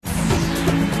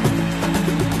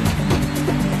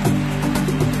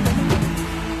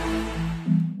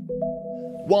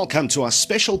Welcome to our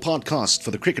special podcast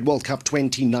for the Cricket World Cup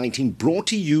 2019, brought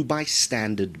to you by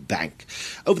Standard Bank.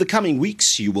 Over the coming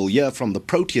weeks, you will hear from the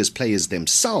Proteas players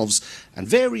themselves and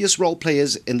various role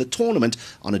players in the tournament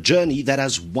on a journey that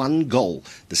has one goal: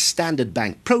 the Standard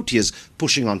Bank Proteas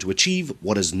pushing on to achieve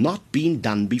what has not been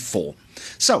done before.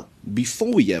 So,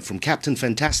 before we hear from Captain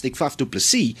Fantastic Faf du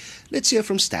Plessis, let's hear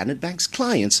from Standard Bank's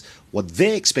clients what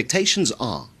their expectations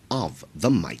are of the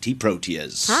mighty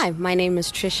Proteas. Hi, my name is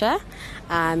Trisha.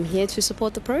 I'm here to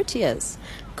support the Proteas.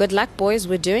 Good luck, boys.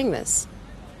 We're doing this.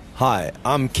 Hi,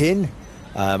 I'm Ken.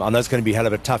 I know it's going to be a hell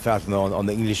of a tough out on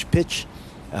the English pitch,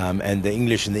 and the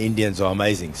English and the Indians are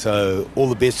amazing. So all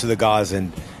the best to the guys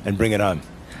and bring it home.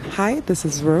 Hi, this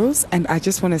is Rose, and I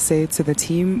just want to say to the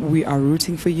team, we are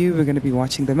rooting for you. We're going to be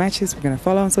watching the matches. We're going to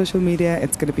follow on social media.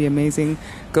 It's going to be amazing.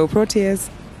 Go Proteas!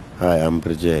 Hi, I'm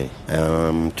Brajay.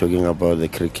 I'm talking about the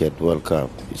Cricket World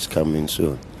Cup. It's coming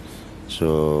soon.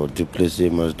 So du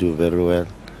Plessis must do very well,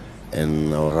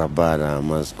 and our Rabada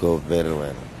must go very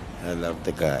well. I love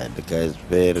the guy. The guy is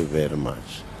very, very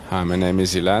much. Hi, my name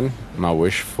is Ilan. My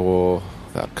wish for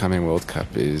the upcoming World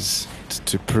Cup is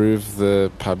to prove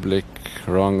the public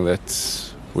wrong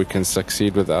that we can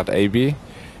succeed without AB.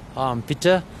 I'm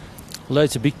Peter. Although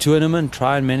it's a big tournament,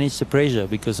 try and manage the pressure,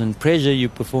 because in pressure you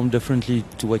perform differently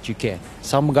to what you can.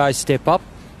 Some guys step up,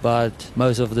 but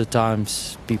most of the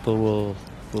times people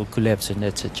will collapse in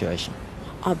that situation.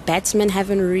 Our batsmen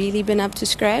haven't really been up to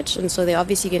scratch, and so they're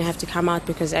obviously going to have to come out,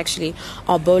 because actually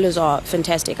our bowlers are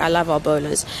fantastic. I love our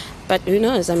bowlers. But who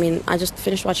knows? I mean, I just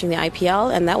finished watching the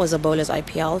IPL, and that was a bowler's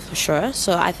IPL for sure.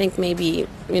 So I think maybe,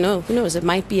 who knows, it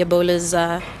might be a bowler's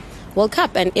World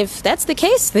Cup. And if that's the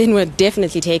case, then we're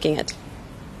definitely taking it.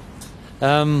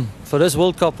 For this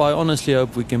World Cup, I honestly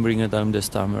hope we can bring it home this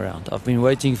time around. I've been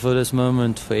waiting for this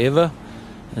moment forever.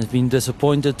 I've been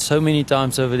disappointed so many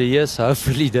times over the years, so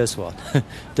hopefully this one.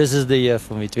 This is the year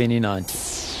for me, 2019.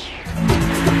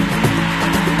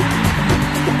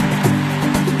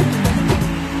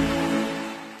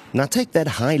 Now take that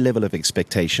high level of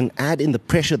expectation, add in the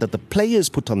pressure that the players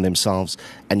put on themselves,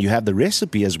 and you have the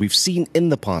recipe, as we've seen in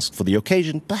the past, for the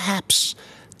occasion perhaps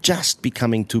just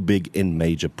becoming too big in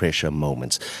major pressure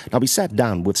moments. Now, we sat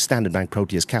down with Standard Bank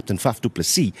Proteas captain Faf du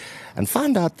Plessis and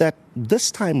found out that this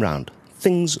time round,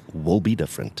 things will be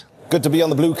different. Good to be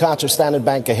on the blue couch of Standard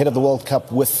Bank ahead of the World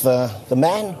Cup with the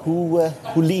man who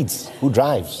leads, who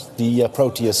drives the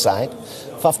Proteas side,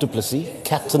 Faf du Plessis,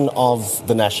 captain of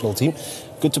the national team.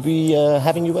 Good to be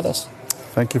having you with us.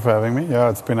 Thank you for having me. Yeah,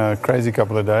 it's been a crazy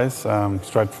couple of days,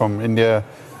 straight from India,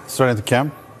 straight into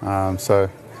camp.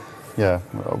 Yeah,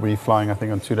 we're flying, I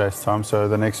think, on 2 days' time, so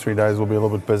the next 3 days will be a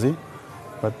little bit busy,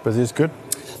 but busy is good.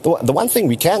 The one thing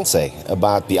we can say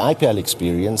about the IPL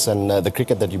experience and the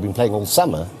cricket that you've been playing all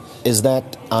summer is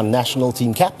that our national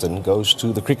team captain goes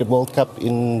to the Cricket World Cup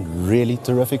in really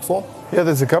terrific form. Yeah,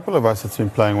 there's a couple of us that's been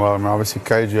playing well. I mean, obviously,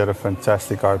 KG had a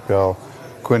fantastic IPL.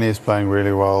 Quinny is playing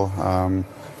really well.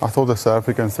 I thought the South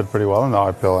Africans did pretty well in the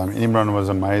IPL. I mean, Imran was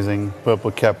amazing,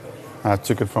 purple cap.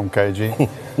 Took it from KG.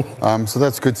 So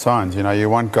that's good signs. You know, you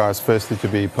want guys firstly to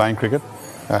be playing cricket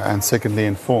and secondly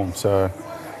in form. So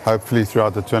hopefully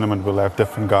throughout the tournament we'll have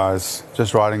different guys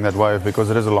just riding that wave, because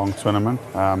it is a long tournament.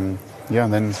 And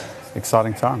then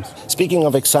exciting times. Speaking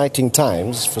of exciting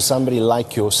times, for somebody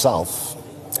like yourself,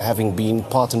 having been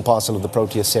part and parcel of the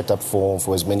Proteas setup for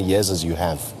as many years as you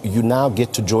have, you now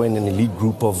get to join an elite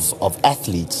group of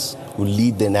athletes who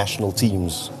lead their national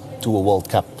teams to a World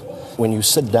Cup. When you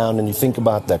sit down and you think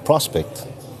about that prospect,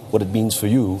 what it means for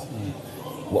you,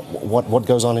 what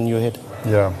goes on in your head?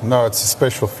 Yeah, no, it's a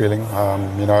special feeling.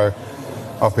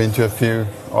 I've been to a few,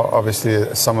 obviously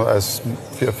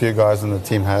a few guys in the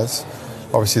team has.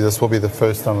 Obviously this will be the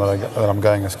first time that I'm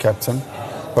going as captain.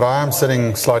 But I am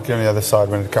sitting slightly on the other side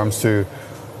when it comes to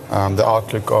the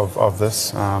outlook of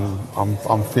this.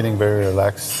 I'm feeling very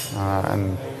relaxed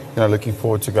and looking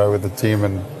forward to go with the team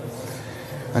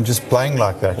and just playing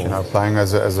like that, playing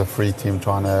as a free team,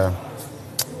 trying to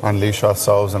unleash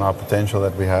ourselves and our potential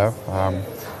that we have.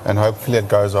 And hopefully it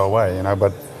goes our way,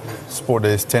 But sport,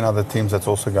 there's 10 other teams that's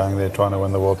also going there trying to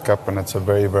win the World Cup, and it's a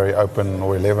very, very open,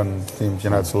 or 11 teams.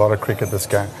 It's a lot of cricket this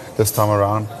time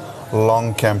around,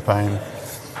 long campaign.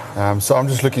 So I'm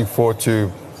just looking forward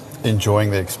to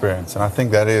enjoying the experience. And I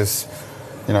think that is,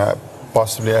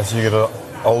 possibly as you get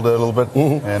older a little bit,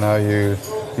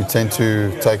 you tend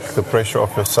to take the pressure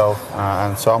off yourself,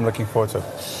 and so I'm looking forward to it.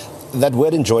 That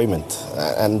word enjoyment,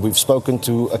 and we've spoken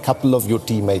to a couple of your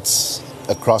teammates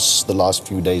across the last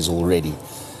few days already,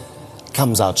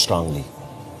 comes out strongly.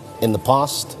 In the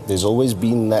past, there's always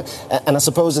been that, and I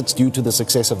suppose it's due to the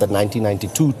success of that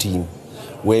 1992 team,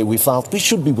 where we felt we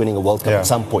should be winning a World Cup at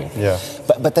some point. Yeah.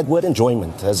 But that word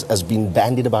enjoyment has been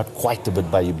bandied about quite a bit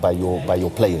by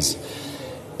your players.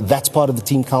 That's part of the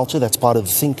team culture. That's part of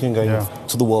the thinking going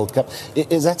to the World Cup.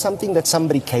 Is that something that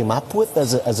somebody came up with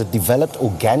as it developed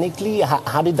organically?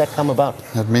 How did that come about?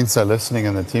 That means they're listening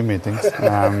in the team meetings.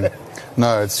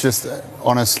 No, it's just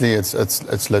honestly,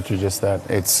 it's literally just that.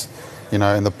 It's, you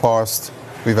know, in the past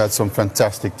we've had some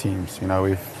fantastic teams. You know,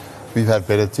 we've had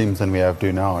better teams than we have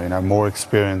do now. You know, more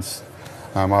experience.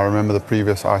 I remember the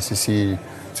previous ICC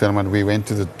tournament. We went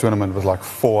to the tournament with like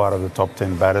 4 out of the top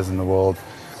 10 batters in the world.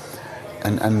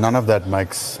 And none of that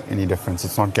makes any difference.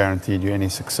 It's not guaranteed you any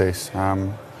success.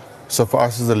 So for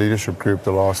us as a leadership group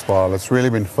the last while, it's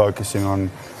really been focusing on,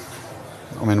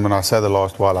 I mean, when I say the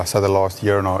last while, I say the last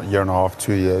year and a half,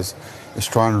 2 years, is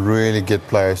try and really get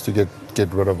players to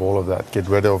get rid of all of that, get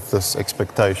rid of this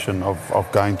expectation of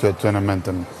going to a tournament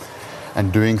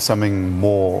and doing something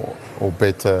more or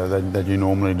better than you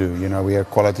normally do. You know, we are a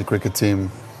quality cricket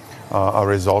team. Our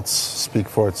results speak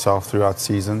for itself throughout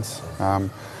seasons.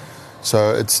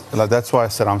 So it's like, that's why I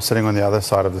said I'm sitting on the other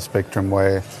side of the spectrum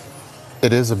where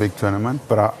it is a big tournament,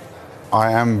 but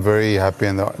I am very happy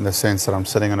in the sense that I'm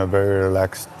sitting in a very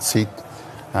relaxed seat.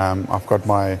 I've got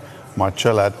my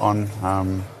chill hat on,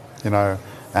 you know,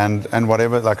 and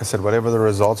whatever, like I said, whatever the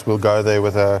results, we'll go there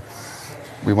with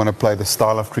we want to play the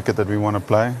style of cricket that we want to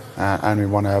play, and we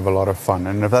want to have a lot of fun.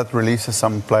 And if that releases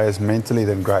some players mentally,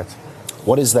 then great.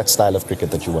 What is that style of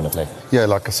cricket that you want to play? Yeah,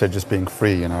 like I said, just being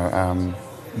free, you know.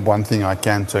 One thing I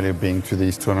can tell you being to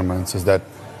these tournaments is that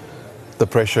the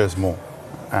pressure is more,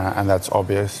 and that's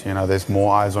obvious. You know, there's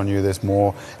more eyes on you, there's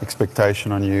more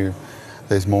expectation on you,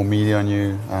 there's more media on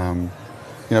you.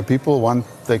 You know, people want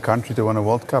their country to win a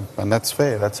World Cup, and that's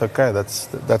fair, that's okay,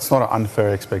 that's not an unfair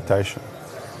expectation.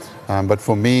 But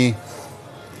for me,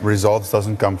 results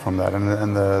doesn't come from that,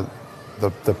 and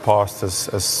the past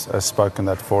has spoken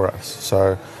that for us.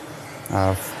 So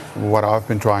what I've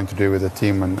been trying to do with the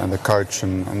team and the coach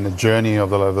and the journey of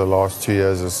the last 2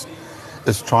 years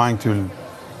is trying to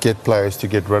get players to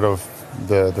get rid of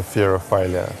the fear of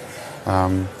failure.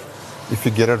 If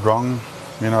you get it wrong,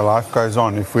 you know, life goes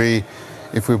on. If we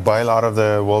bail out of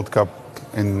the World Cup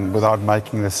without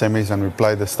making the semis and we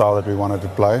play the style that we wanted to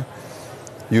play,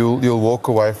 you'll walk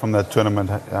away from that tournament,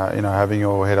 you know, having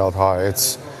your head held high.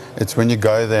 It's when you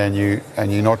go there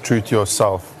and you're not true to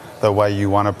yourself, the way you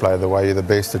want to play, the way you're the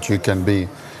best that you can be.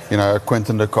 You know,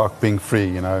 Quinton de Kock being free,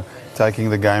 you know,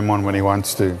 taking the game on when he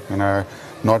wants to, you know,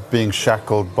 not being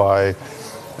shackled by,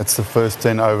 it's the first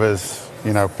 10 overs,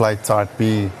 you know, play tight,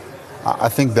 I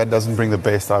think that doesn't bring the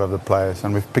best out of the players.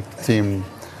 And we've picked a team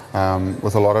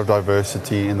with a lot of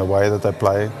diversity in the way that they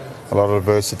play, a lot of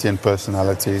diversity in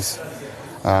personalities.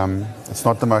 It's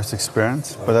not the most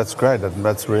experienced, but that's great.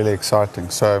 That's really exciting.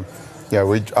 So, yeah,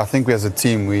 I think we as a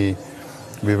team, we're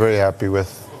very happy with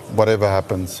whatever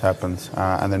happens,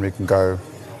 and then we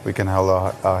can hold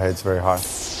our heads very high.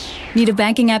 Need a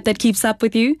banking app that keeps up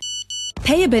with you?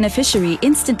 Pay a beneficiary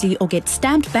instantly or get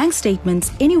stamped bank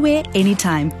statements anywhere,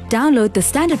 anytime. Download the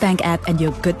Standard Bank app and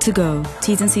you're good to go.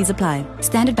 T's and C's apply.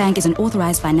 Standard Bank is an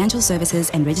authorized financial services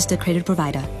and registered credit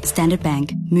provider. Standard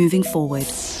Bank, moving forward.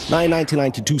 Now, in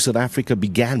 1992, South Africa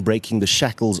began breaking the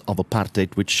shackles of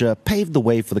apartheid, which paved the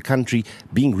way for the country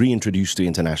being reintroduced to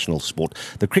international sport.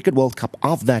 The Cricket World Cup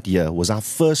of that year was our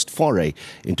first foray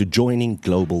into joining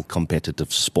global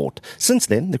competitive sport. Since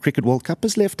then, the Cricket World Cup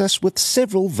has left us with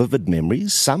several vivid memories.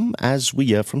 Some, as we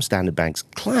hear from Standard Bank's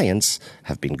clients,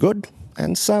 have been good,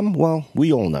 and some, well,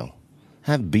 we all know,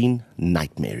 have been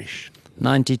nightmarish.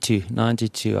 92.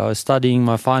 I was studying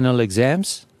my final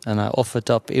exams, and I offered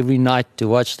up every night to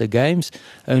watch the games,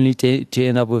 only to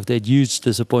end up with that huge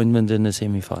disappointment in the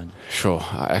semi-final. Sure.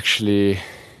 I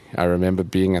remember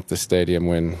being at the stadium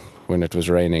when it was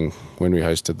raining, when we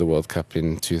hosted the World Cup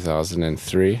in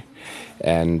 2003,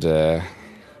 and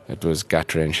it was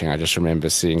gut-wrenching. I just remember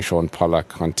seeing Sean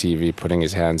Pollock on TV putting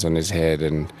his hands on his head,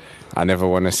 and I never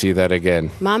want to see that again.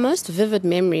 My most vivid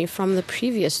memory from the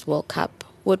previous World Cup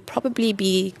would probably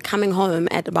be coming home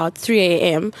at about 3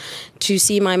 a.m. to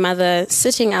see my mother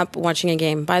sitting up watching a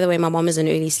game. By the way, my mom is an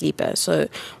early sleeper, so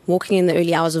walking in the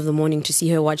early hours of the morning to see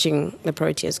her watching the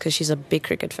Proteas, because she's a big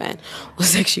cricket fan,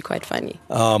 was actually quite funny.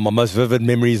 My most vivid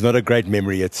memory is not a great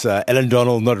memory. It's Alan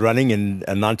Donald not running in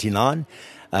 '99.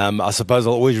 I suppose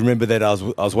I'll always remember that I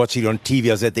was watching it on TV.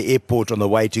 I was at the airport on the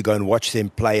way to go and watch them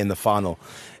play in the final,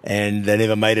 and they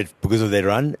never made it because of their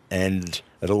run, and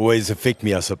it'll always affect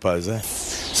me, I suppose.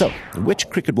 So, which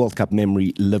Cricket World Cup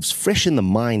memory lives fresh in the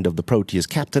mind of the Proteas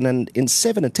captain, and in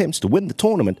 7 attempts to win the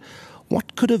tournament,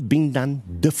 what could have been done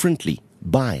differently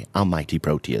by our mighty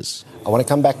Proteas. I want to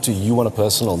come back to you on a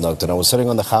personal note, and I was sitting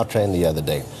on the Gautrain the other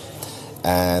day,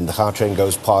 and the Gautrain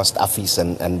goes past Affis,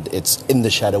 and it's in the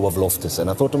shadow of Loftus, and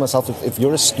I thought to myself, if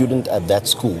you're a student at that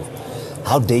school,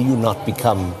 how dare you not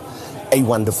become a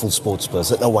wonderful sports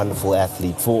person, a wonderful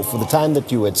athlete? For the time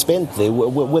that you had spent there,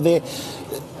 were there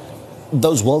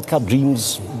those World Cup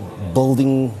dreams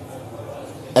building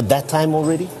at that time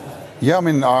already? Yeah, I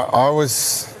mean, I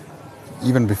was,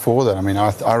 even before that, I mean,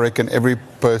 I reckon every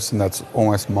person that's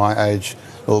almost my age,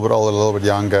 a little bit older, a little bit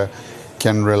younger,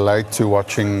 can relate to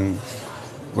watching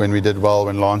when we did well,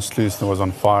 when Lance Kluisner was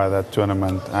on fire, that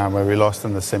tournament, where we lost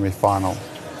in the semi-final.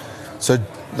 So,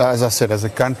 as I said, as a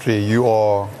country, you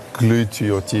are glued to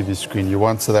your TV screen. You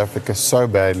want South Africa so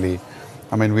badly.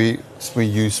 I mean, we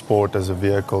use sport as a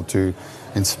vehicle to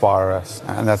inspire us,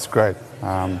 and that's great.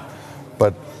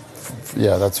 But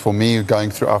yeah, that's for me,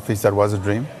 going through Affis, that was a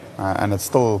dream, and it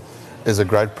still is a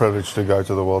great privilege to go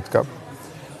to the World Cup.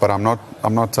 But I'm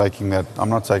not taking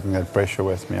that pressure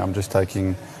with me. I'm just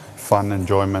taking fun,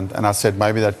 enjoyment, and I said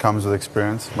maybe that comes with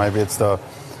experience. Maybe it's the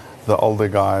older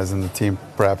guys in the team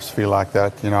perhaps feel like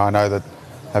that. You know, I know that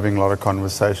having a lot of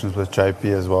conversations with JP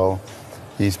as well,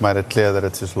 he's made it clear that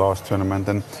it's his last tournament,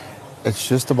 and it's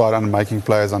just about making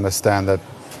players understand that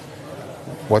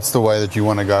what's the way that you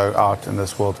want to go out in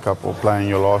this World Cup or playing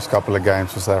your last couple of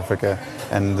games for South Africa.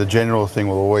 And the general thing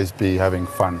will always be having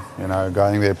fun, you know,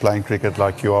 going there, playing cricket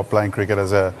like you are playing cricket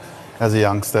as a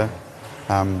youngster.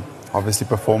 Obviously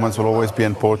performance will always be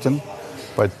important,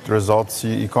 but results,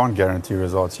 you can't guarantee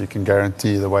results. You can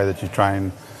guarantee the way that you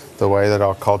train, the way that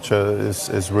our culture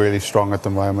is really strong at the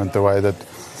moment, the way that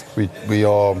we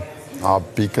are our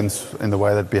beacons in the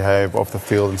way that behave off the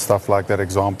field and stuff like that,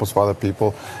 examples for other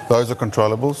people. Those are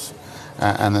controllables.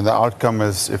 And then the outcome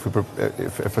is, if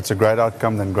it's a great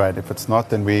outcome, then great. If it's not,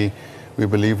 then we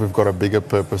believe we've got a bigger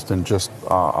purpose than just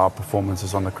our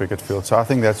performances on the cricket field. So I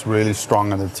think that's really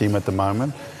strong in the team at the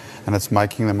moment, and it's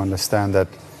making them understand that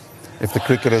if the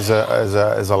cricket is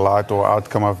a light or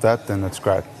outcome of that, then it's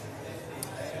great.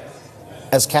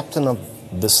 As captain of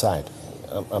this side,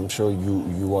 I'm sure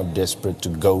you are desperate to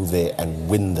go there and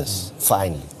win this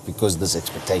finally, because this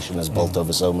expectation is built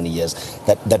over so many years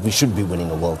that we should be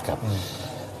winning a World Cup.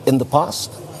 In the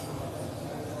past,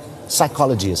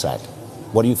 psychology aside,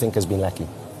 what do you think has been lacking?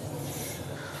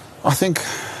 I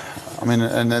mean,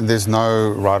 and there's no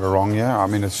right or wrong here. I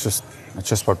mean, it's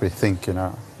just what we think, you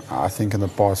know. I think in the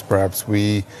past, perhaps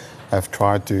we have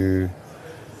tried to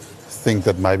think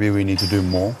that maybe we need to do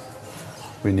more.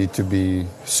 We need to be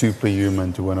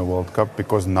superhuman to win a World Cup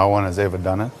because no one has ever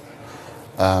done it,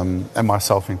 and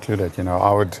myself included. You know,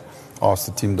 I would ask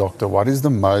the team doctor, what is the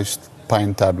most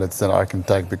pain tablets that I can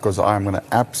take, because I'm going to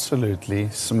absolutely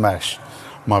smash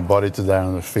my body today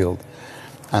on the field.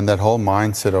 And that whole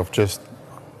mindset of just,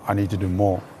 I need to do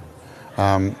more.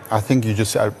 I think you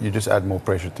just add more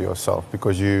pressure to yourself,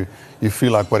 because you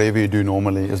feel like whatever you do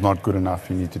normally is not good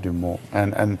enough. You need to do more.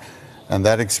 And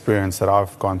that experience that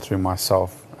I've gone through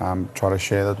myself, try to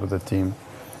share that with the team,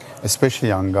 especially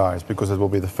young guys, because it will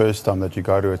be the first time that you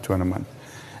go to a tournament.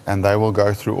 And they will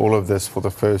go through all of this for the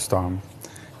first time,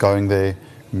 going there,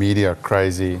 media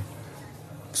crazy,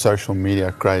 social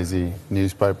media crazy,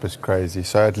 newspapers crazy.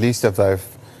 So at least if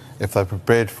they've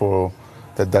prepared for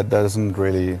that, that doesn't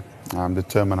really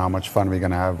determine how much fun we're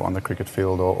going to have on the cricket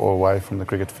field or away from the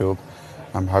cricket field.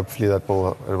 Hopefully it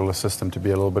will assist them to be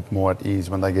a little bit more at ease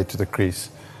when they get to the crease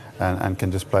and can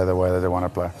just play the way that they want to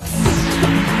play.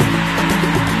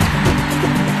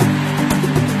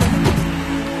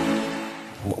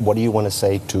 What do you want to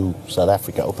say to South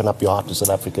Africa? Open up your heart to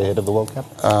South Africa ahead of the World Cup?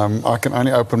 I can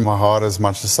only open my heart as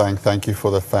much as saying thank you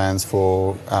for the fans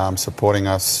for supporting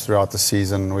us throughout the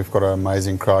season. We've got an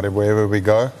amazing crowd wherever we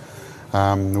go.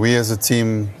 We as a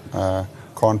team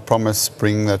can't promise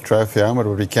bringing the trophy home, but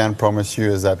what we can promise you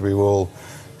is that we will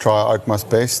try our utmost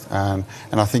best. And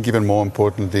I think even more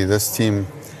importantly, this team,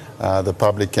 the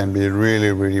public can be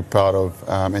really, really proud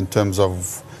of in terms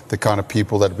of the kind of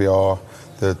people that we are,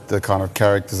 the kind of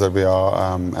characters that we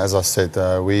are. As I said,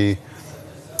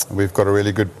 we've got a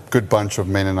really good bunch of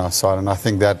men in our side, and I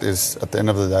think that is, at the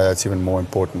end of the day, that's even more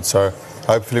important. So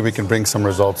hopefully we can bring some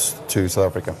results to South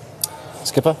Africa.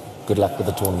 Skipper, good luck with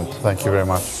the tournament. Thank you very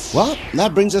much. Well,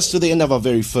 that brings us to the end of our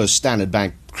very first Standard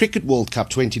Bank Cricket World Cup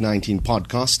 2019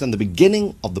 podcast and the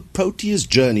beginning of the Proteas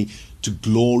journey to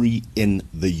glory in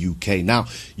the UK. Now,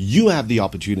 you have the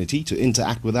opportunity to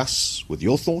interact with us with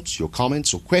your thoughts, your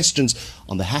comments or questions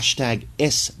on the hashtag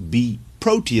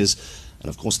SBProteas. And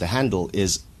of course, the handle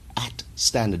is at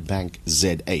Standard Bank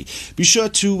ZA. Be sure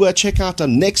to check out our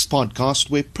next podcast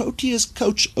where Proteas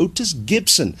coach Otis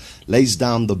Gibson lays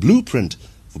down the blueprint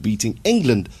for beating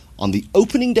England on the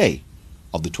opening day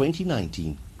of the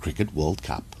 2019 Cricket World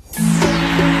Cup.